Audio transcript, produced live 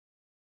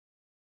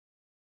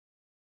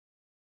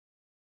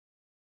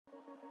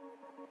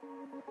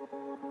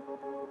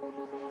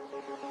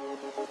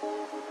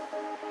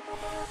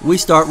We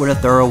start with a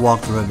thorough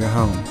walkthrough of your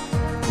home,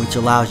 which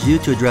allows you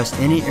to address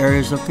any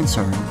areas of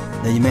concern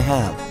that you may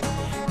have,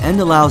 and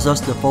allows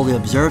us to fully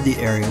observe the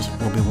areas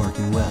we'll be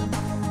working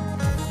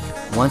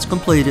with. Once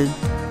completed,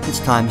 it's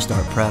time to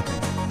start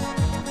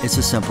prepping. It's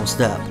a simple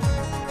step,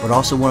 but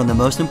also one of the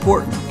most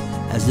important,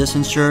 as this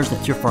ensures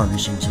that your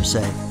furnishings are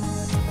safe.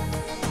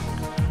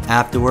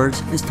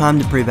 Afterwards, it's time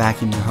to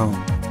pre-vacuum your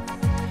home.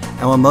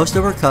 And while most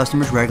of our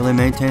customers regularly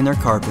maintain their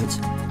carpets,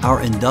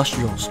 our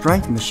industrial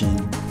strength machine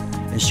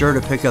is sure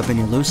to pick up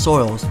any loose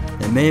soils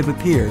that may have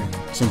appeared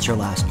since your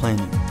last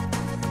cleaning.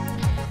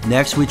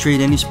 Next, we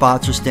treat any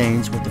spots or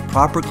stains with the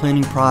proper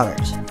cleaning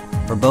products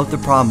for both the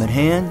problem at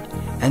hand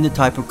and the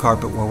type of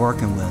carpet we're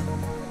working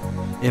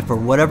with. If for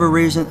whatever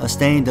reason a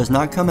stain does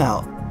not come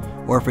out,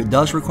 or if it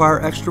does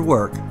require extra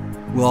work,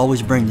 we'll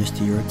always bring this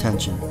to your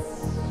attention.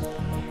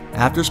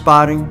 After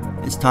spotting,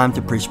 it's time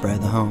to pre-spray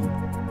the home.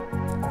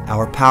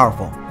 Our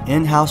powerful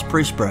in-house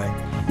pre-spray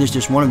is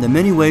just one of the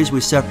many ways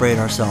we separate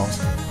ourselves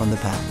from the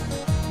pack.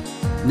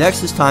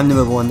 Next, it's time to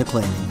move on to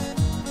cleaning.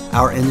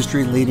 Our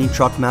industry-leading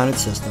truck-mounted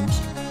systems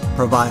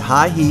provide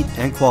high heat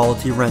and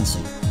quality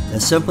rinsing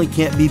that simply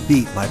can't be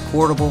beat by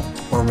portable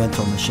or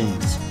rental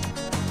machines.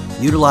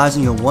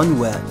 Utilizing a one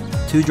wet,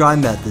 two dry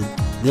method,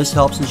 this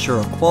helps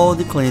ensure a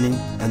quality cleaning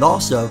and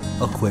also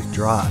a quick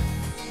dry.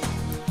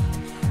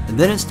 And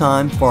then it's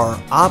time for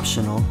our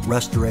optional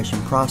restoration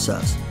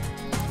process.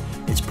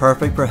 It's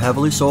perfect for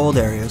heavily soiled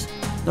areas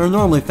that are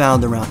normally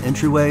found around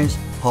entryways,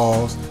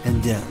 halls,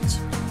 and dens.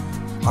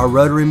 Our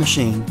rotary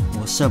machine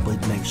will simply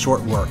make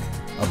short work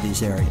of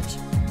these areas.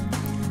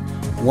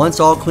 Once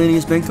all cleaning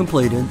has been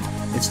completed,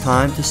 it's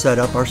time to set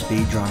up our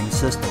speed drying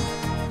system.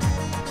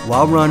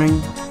 While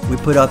running, we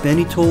put up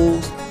any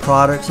tools,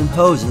 products, and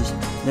hoses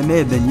that may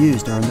have been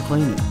used during the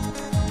cleaning.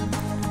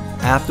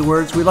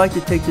 Afterwards, we like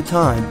to take the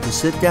time to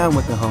sit down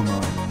with the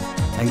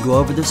homeowner and go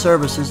over the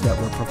services that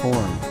were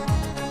performed.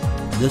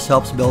 This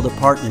helps build a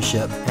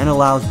partnership and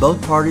allows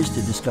both parties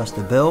to discuss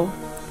the bill,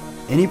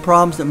 any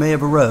problems that may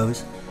have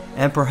arose,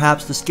 and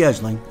perhaps the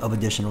scheduling of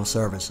additional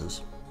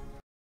services.